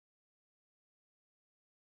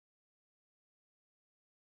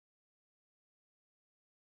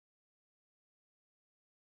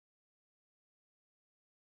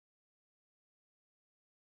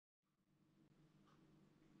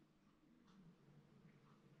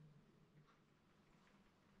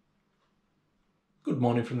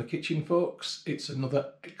morning from the kitchen, folks. It's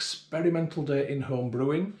another experimental day in home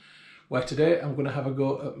brewing, where today I'm going to have a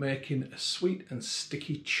go at making a sweet and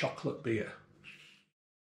sticky chocolate beer.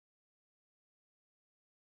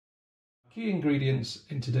 Key ingredients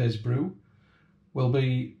in today's brew will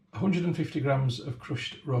be 150 grams of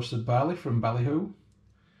crushed roasted barley from Ballyhoo,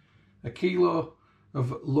 a kilo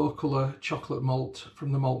of low colour chocolate malt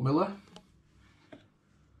from the malt miller,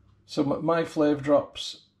 some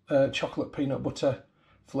MyProtein chocolate peanut butter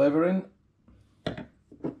flavouring,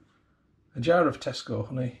 a jar of Tesco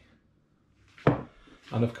honey,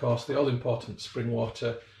 and of course the all-important spring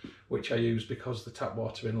water, which I use because the tap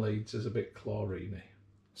water in Leeds is a bit chlorine-y.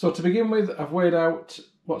 So to begin with, I've weighed out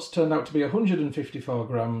what's turned out to be 154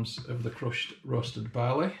 grams of the crushed roasted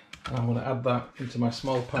barley, and I'm going to add that into my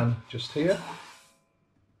small pan just here.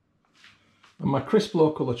 And my crisp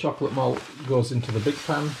low colour chocolate malt goes into the big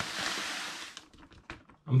pan.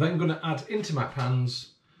 I'm then going to add into my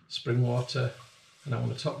pans spring water, and I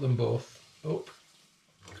want to top them both up.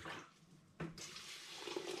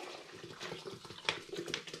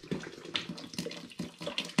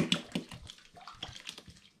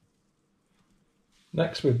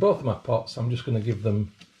 Next, with both my pots, I'm just going to give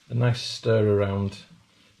them a nice stir around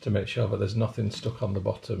to make sure that there's nothing stuck on the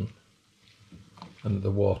bottom and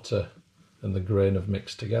the water and the grain have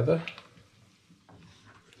mixed together.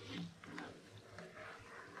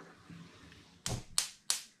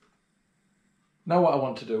 Now what I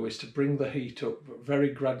want to do is to bring the heat up very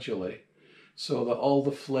gradually so that all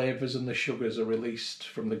the flavours and the sugars are released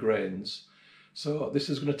from the grains. So this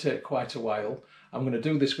is going to take quite a while. I'm going to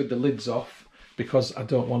do this with the lids off because I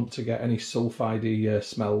don't want to get any sulphide-y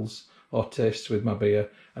smells or tastes with my beer,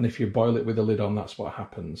 and if you boil it with the lid on, that's what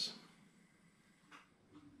happens.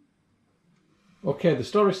 Okay, the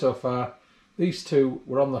story so far, these two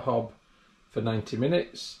were on the hob for 90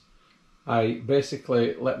 minutes. I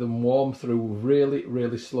basically let them warm through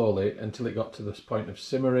really slowly until it got to this point of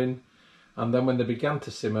simmering, and then when they began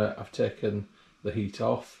to simmer, I've taken the heat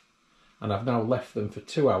off, and I've now left them for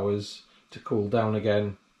 2 hours to cool down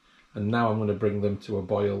again, and now I'm going to bring them to a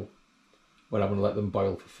boil where I'm going to let them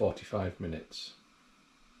boil for 45 minutes.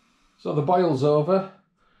 So the boil's over.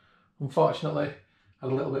 Unfortunately, I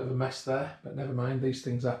had a little bit of a mess there, but never mind, these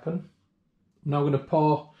things happen. I'm now going to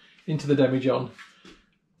pour into the demijohn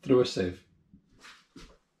through a sieve.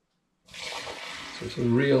 So it's a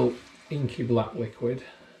real inky black liquid.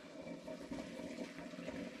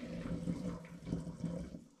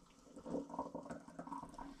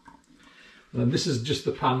 And this is just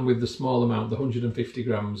the pan with the small amount, the 150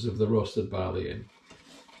 grams of the roasted barley in.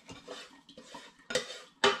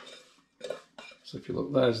 So if you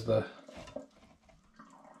look, there's the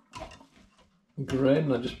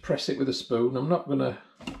grain. I just press it with a spoon. I'm not going to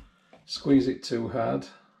squeeze it too hard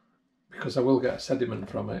because I will get a sediment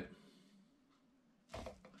from it.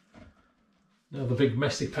 Now the big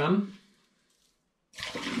messy pan.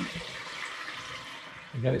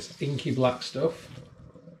 Again, it's inky black stuff.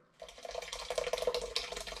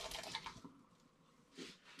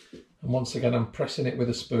 And once again, I'm pressing it with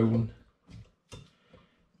a spoon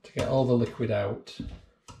to get all the liquid out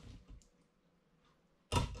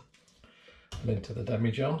and into the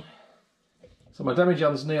demijohn. So my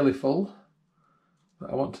demijohn's nearly full, but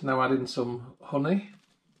I want to now add in some honey,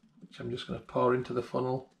 which I'm just going to pour into the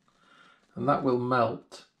funnel, and that will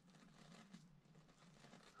melt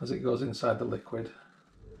as it goes inside the liquid.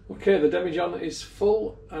 Okay, the demijohn is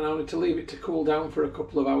full, and I need to leave it to cool down for a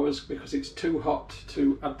couple of hours because it's too hot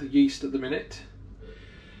to add the yeast at the minute.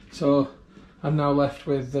 So I'm now left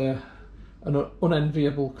with an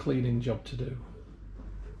unenviable cleaning job to do.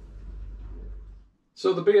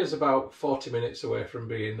 So the beer's about 40 minutes away from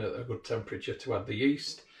being at a good temperature to add the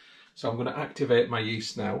yeast. So I'm going to activate my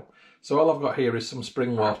yeast now. So all I've got here is some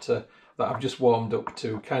spring water that I've just warmed up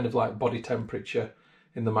to kind of like body temperature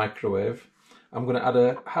in the microwave. I'm going to add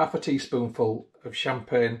a half a teaspoonful of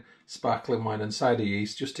champagne, sparkling wine and cider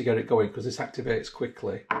yeast just to get it going because this activates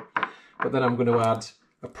quickly. But then I'm going to add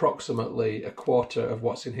approximately a quarter of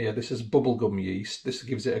what's in here. This is bubblegum yeast. This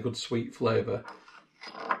gives it a good sweet flavour.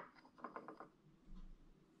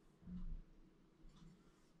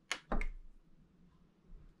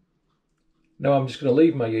 Now I'm just going to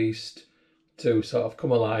leave my yeast to sort of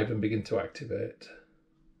come alive and begin to activate.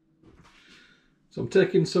 So I'm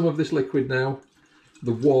taking some of this liquid now,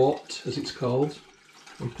 the wort as it's called,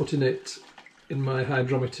 and putting it in my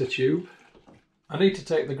hydrometer tube. I need to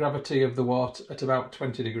take the gravity of the wort at about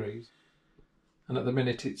 20 degrees. And at the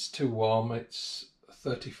minute it's too warm, it's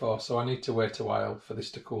 34, so I need to wait a while for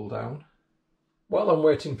this to cool down. While I'm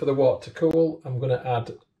waiting for the wort to cool, I'm going to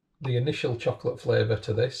add the initial chocolate flavour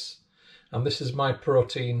to this. And this is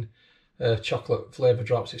MyProtein chocolate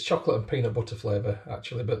Flavdrops. It's chocolate and peanut butter flavour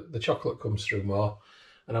actually, but the chocolate comes through more.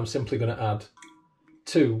 And I'm simply going to add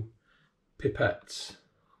 2 pipettes.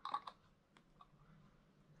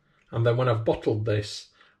 And then when I've bottled this,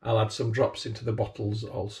 I'll add some drops into the bottles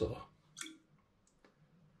also.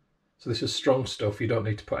 So this is strong stuff, you don't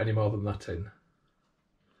need to put any more than that in.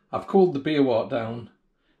 I've cooled the beer wort down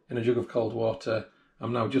in a jug of cold water.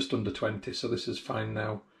 I'm now just under 20, so this is fine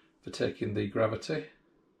now for taking the gravity.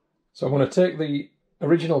 So I'm going to take the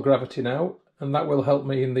original gravity now, and that will help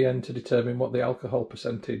me in the end to determine what the alcohol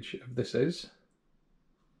percentage of this is.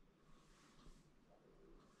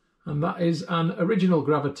 And that is an original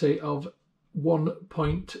gravity of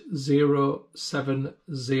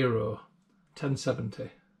 1.070, 1070.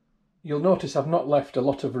 You'll notice I've not left a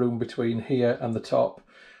lot of room between here and the top,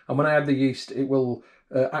 and when I add the yeast it will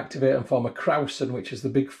activate and form a krausen, which is the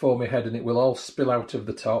big foamy head, and it will all spill out of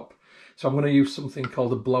the top. So I'm going to use something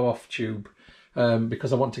called a blow-off tube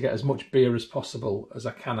because I want to get as much beer as possible as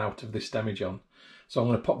I can out of this demijohn. So I'm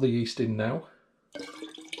going to pop the yeast in now.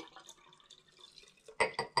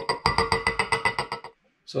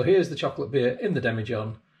 So here's the chocolate beer in the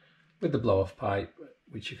demijohn with the blow-off pipe,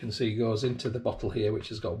 which you can see goes into the bottle here, which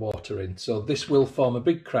has got water in. So this will form a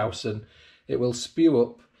big krausen, it will spew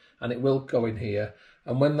up and it will go in here.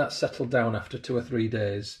 And when that's settled down after 2 or 3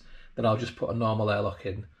 days, then I'll just put a normal airlock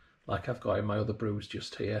in, like I've got in my other brews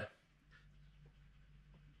just here.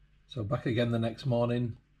 So back again the next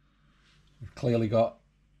morning, we've clearly got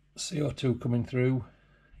CO2 coming through.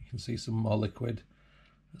 You can see some more liquid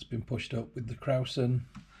that's been pushed up with the krausen,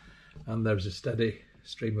 and there's a steady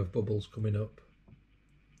stream of bubbles coming up.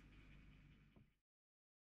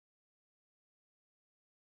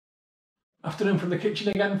 Afternoon from the kitchen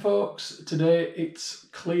again, folks. Today it's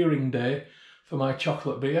clearing day for my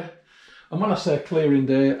chocolate beer. And when I say clearing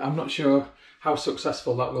day, I'm not sure how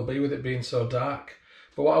successful that will be with it being so dark.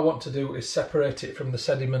 But what I want to do is separate it from the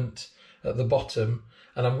sediment at the bottom,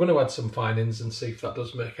 and I'm going to add some finings and see if that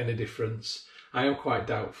does make any difference. I am quite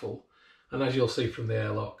doubtful. And as you'll see from the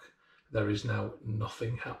airlock, there is now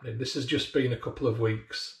nothing happening. This has just been a couple of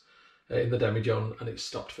weeks in the demijohn and it's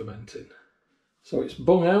stopped fermenting. So it's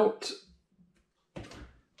bung out.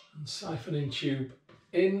 And siphoning tube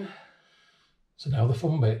in. So now the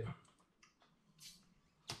fun bit.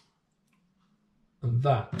 And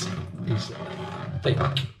that is thick.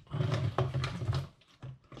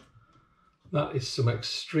 That is some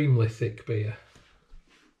extremely thick beer.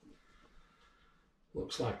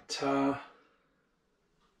 Looks like tar.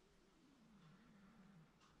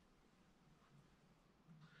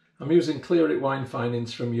 I'm using clear it wine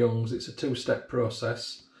finings from Young's. It's a 2-step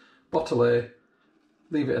process. Bottle A,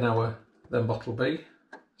 leave it an hour, then bottle B.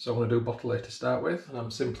 So I'm going to do bottle A to start with, and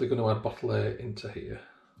I'm simply going to add bottle A into here.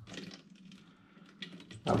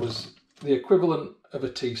 That was the equivalent of a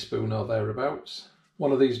teaspoon or thereabouts.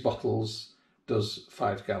 One of these bottles does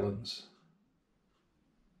 5 gallons.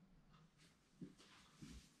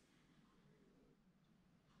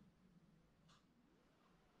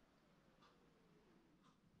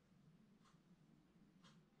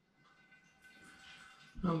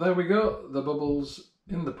 And there we go, the bubbles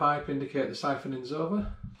in the pipe indicate the siphoning's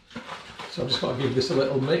over. So I'm just going to give this a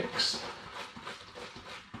little mix.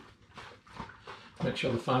 Make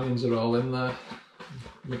sure the finings are all in there,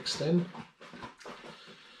 mixed in.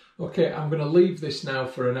 Okay, I'm going to leave this now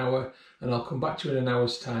for an hour and I'll come back to you in an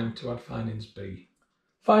hour's time to add finings B.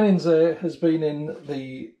 Finings A has been in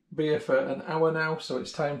the beer for an hour now, so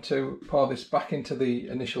it's time to pour this back into the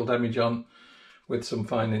initial demijohn with some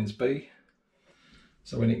finings B.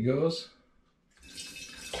 So in it goes.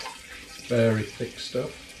 Very thick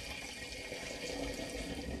stuff.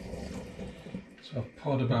 So I've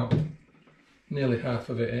poured about nearly half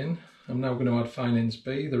of it in. I'm now going to add finings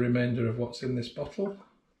B, the remainder of what's in this bottle.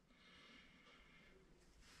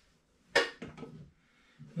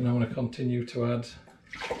 And I want to continue to add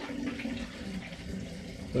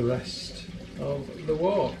the rest of the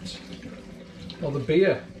wort, or the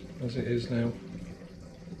beer as it is now.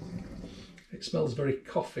 It smells very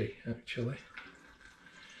coffee actually,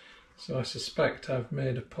 so I suspect I've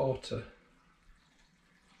made a porter,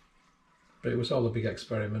 but it was all a big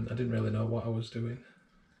experiment. I didn't really know what I was doing.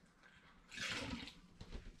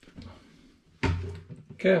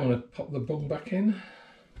 Okay, I'm going to pop the bung back in.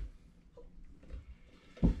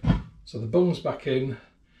 So the bung's back in,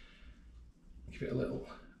 give it a little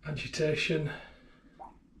agitation.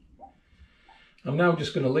 I'm now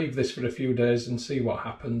just going to leave this for a few days and see what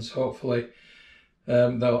happens. Hopefully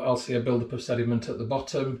I'll see a build-up of sediment at the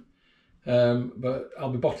bottom, but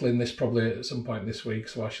I'll be bottling this probably at some point this week,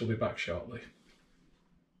 so I shall be back shortly.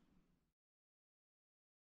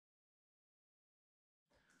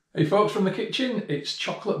 Hey folks from the kitchen, it's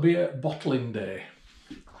chocolate beer bottling day.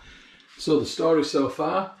 So the story so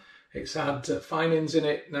far, it's had finings in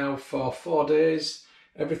it now for 4 days.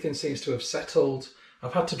 Everything seems to have settled.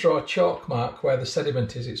 I've had to draw a chalk mark where the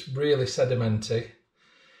sediment is. It's really sedimenty.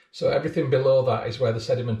 So everything below that is where the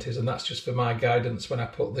sediment is, and that's just for my guidance when I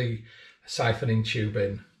put the siphoning tube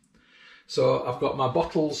in. So I've got my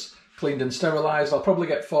bottles cleaned and sterilised. I'll probably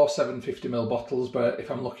get 4 750ml bottles, but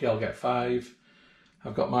if I'm lucky I'll get 5.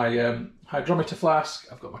 I've got my hydrometer flask,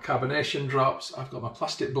 I've got my carbonation drops, I've got my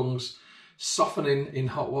plastic bungs softening in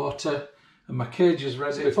hot water, and my cages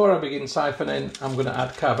resin. Before I begin siphoning, I'm going to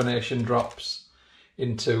add carbonation drops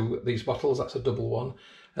into these bottles. That's a double one.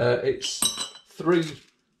 It's 3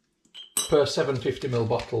 per 750ml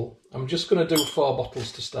bottle. I'm just going to do 4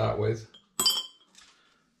 bottles to start with.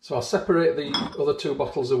 So I'll separate the other 2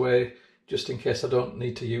 bottles away just in case I don't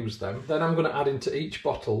need to use them. Then I'm going to add into each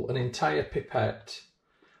bottle an entire pipette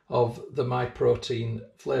of the MyProtein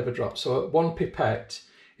Flavdrops. So 1 pipette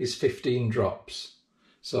is 15 drops.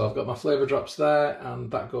 So I've got my Flavdrops there,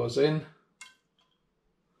 and that goes in.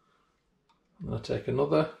 I'm going to take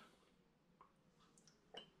another.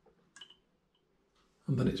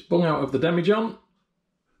 And then it's bung out of the demijohn.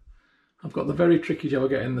 I've got the very tricky job of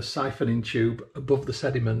getting the siphoning tube above the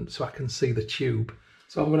sediment so I can see the tube.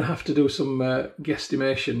 So I'm going to have to do some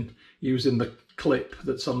guesstimation using the clip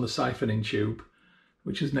that's on the siphoning tube,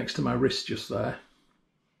 which is next to my wrist just there.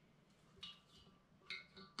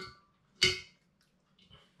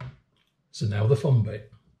 So now the fun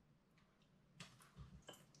bit.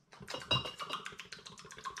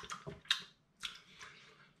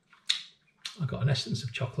 I got an essence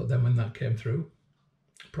of chocolate then when that came through.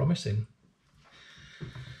 Promising.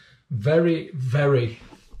 Very, very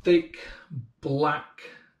thick, black,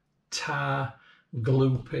 tar,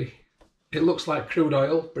 gloopy. It looks like crude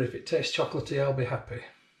oil, but if it tastes chocolatey, I'll be happy.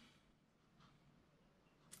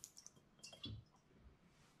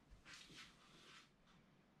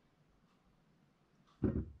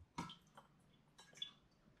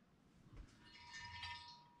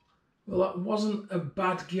 Well, that wasn't a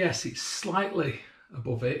bad guess. It's slightly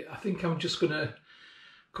above it. I think I'm just going to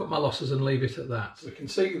cut my losses and leave it at that. So we can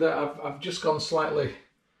see that I've just gone slightly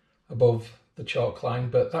above the chalk line,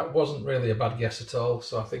 but that wasn't really a bad guess at all.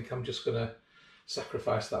 So I think I'm just going to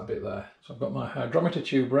sacrifice that bit there. So I've got my hydrometer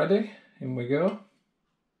tube ready. In we go.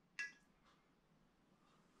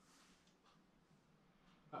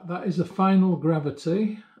 That is a final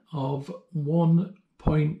gravity of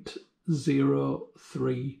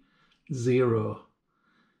 1.030,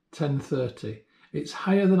 1030. It's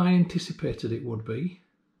higher than I anticipated it would be.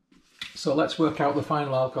 So let's work out the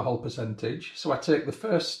final alcohol percentage. So I take the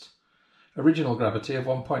first original gravity of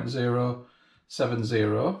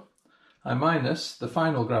 1.070. I minus the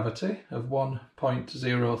final gravity of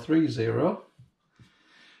 1.030,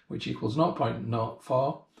 which equals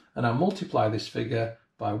 0.04, and I multiply this figure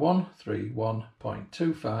by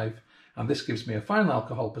 131.25, and this gives me a final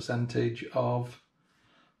alcohol percentage of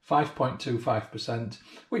 5.25%,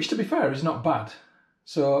 which to be fair is not bad.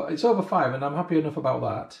 So it's over 5 and I'm happy enough about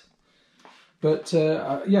that. But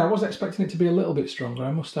yeah, I was expecting it to be a little bit stronger,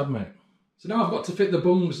 I must admit. So now I've got to fit the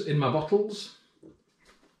bungs in my bottles.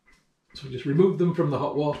 So just remove them from the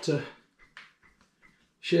hot water,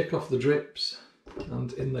 shake off the drips,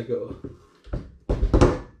 and in they go.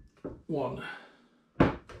 1,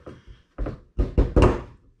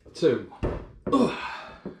 2,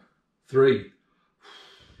 3,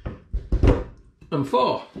 and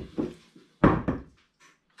 4.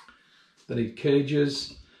 They need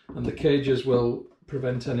cages, and the cages will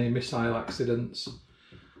prevent any missile accidents.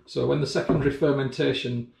 So when the secondary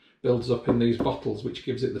fermentation builds up in these bottles, which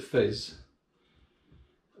gives it the fizz,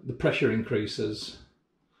 the pressure increases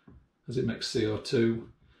as it makes CO2,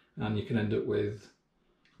 and you can end up with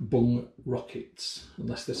bung rockets,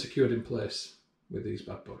 unless they're secured in place with these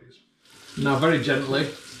bad boys. Now very gently,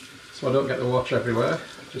 so I don't get the water everywhere,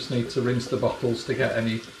 just need to rinse the bottles to get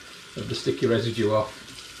any of the sticky residue off,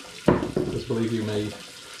 because believe you me,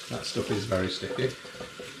 that stuff is very sticky.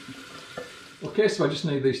 Okay, so I just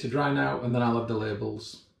need these to dry now, and then I'll add the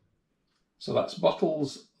labels. So that's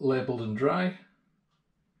bottles labelled and dry,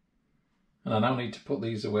 and I now need to put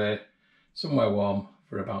these away somewhere warm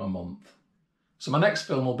for about a month. So my next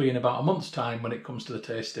film will be in about a month's time when it comes to the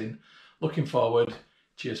tasting. Looking forward.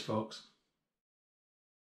 Cheers, folks.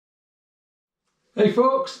 Hey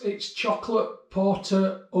folks, it's chocolate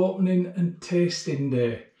porter opening and tasting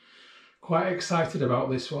day. Quite excited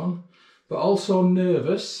about this one, but also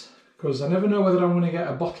nervous because I never know whether I'm going to get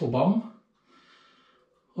a bottle bomb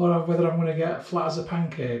or whether I'm going to get flat as a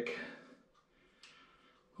pancake.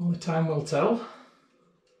 Only time will tell.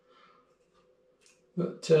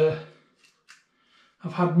 But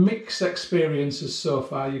I've had mixed experiences so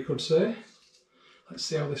far, you could say. Let's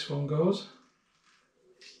see how this one goes.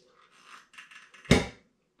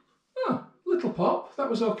 Oh, little pop, that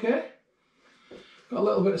was okay. Got a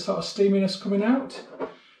little bit of sort of steaminess coming out.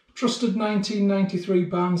 Trusted 1993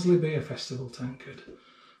 Barnsley Beer Festival tankard.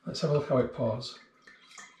 Let's have a look how it pours.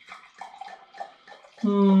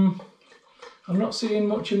 I'm not seeing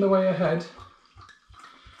much in the way ahead.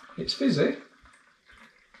 It's fizzy.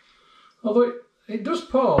 Although it does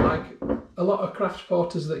pour like a lot of craft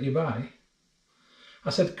porters that you buy.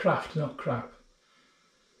 I said craft, not crap.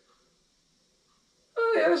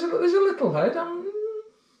 Oh yeah, there's a little head.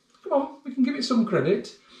 Come on, we can give it some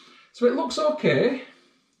credit. So it looks okay.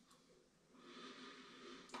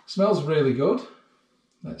 Smells really good.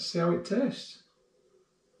 Let's see how it tastes.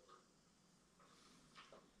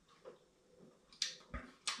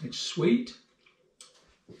 It's sweet.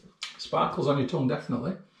 Sparkles on your tongue,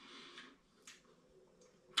 definitely.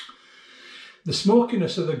 The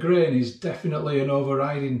smokiness of the grain is definitely an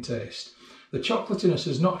overriding taste. The chocolatiness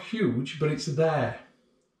is not huge, but it's there.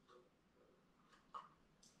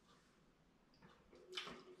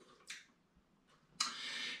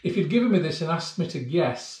 If you'd given me this and asked me to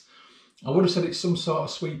guess, I would have said it's some sort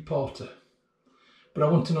of sweet porter. But I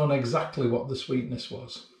want to know exactly what the sweetness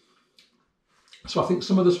was. So I think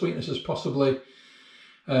some of the sweetness is possibly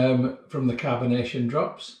from the carbonation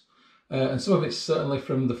drops, and some of it's certainly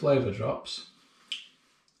from the flavour drops.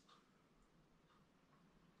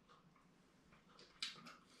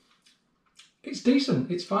 It's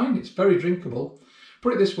decent, it's fine, it's very drinkable.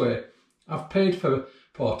 Put it this way, I've paid for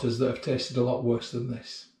porters that have tasted a lot worse than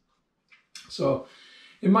this. So,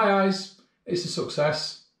 in my eyes, it's a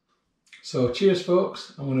success. So cheers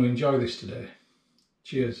folks, I'm going to enjoy this today.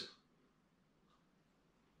 Cheers.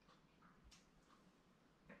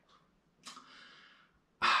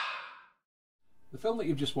 The film that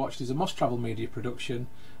you've just watched is a Moss Travel Media production,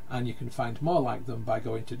 and you can find more like them by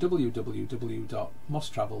going to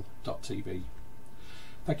www.mosstravel.tv.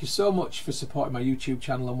 Thank you so much for supporting my YouTube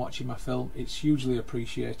channel and watching my film. It's hugely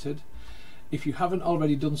appreciated. If you haven't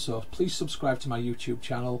already done so, please subscribe to my YouTube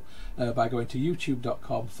channel by going to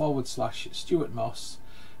youtube.com/Stuart Moss.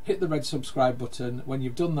 Hit the red subscribe button. When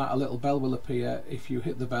you've done that, a little bell will appear. If you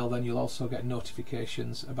hit the bell, then you'll also get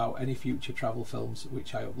notifications about any future travel films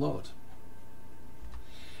which I upload.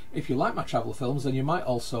 If you like my travel films, then you might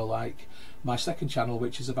also like my second channel,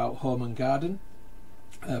 which is about home and garden.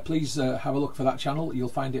 Please have a look for that channel. You'll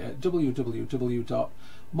find it at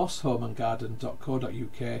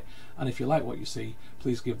www.mosshomeandgarden.co.uk, and if you like what you see,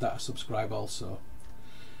 please give that a subscribe also.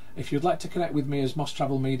 If you'd like to connect with me as Moss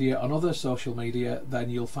Travel Media on other social media, then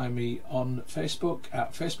you'll find me on Facebook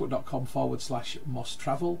at facebook.com/Moss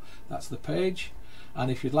Travel. That's the page.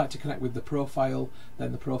 And if you'd like to connect with the profile,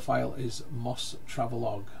 then the profile is Moss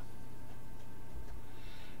Travelog.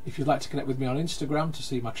 If you'd like to connect with me on Instagram to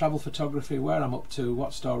see my travel photography, where I'm up to,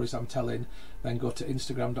 what stories I'm telling, then go to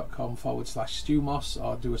instagram.com/StuMoss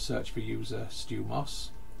or do a search for user Stu Moss.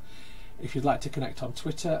 If you'd like to connect on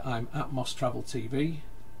Twitter, I'm at Moss Travel TV.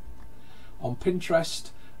 On Pinterest,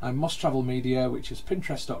 I'm Moss Travel Media, which is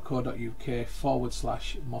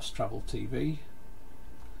pinterest.co.uk/Moss Travel TV.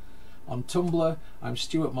 On Tumblr, I'm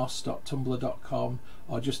stuartmoss.tumblr.com,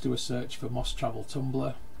 or just do a search for Moss Travel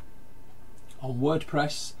Tumblr. On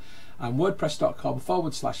WordPress, I'm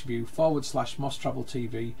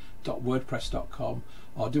wordpress.com/view/MossTravelTV.wordpress.com,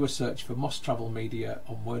 or do a search for Moss Travel Media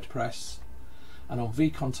on WordPress. And on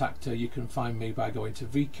vContactor, you can find me by going to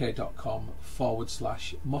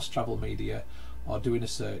vk.com/Moss Travel Media, or doing a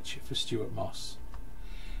search for Stuart Moss.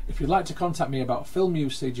 If you'd like to contact me about film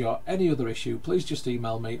usage or any other issue, please just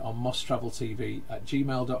email me on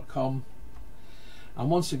mosstraveltv@gmail.com. And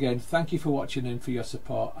once again, thank you for watching and for your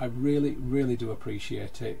support. I really, really do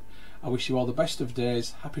appreciate it. I wish you all the best of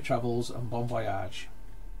days, happy travels and bon voyage.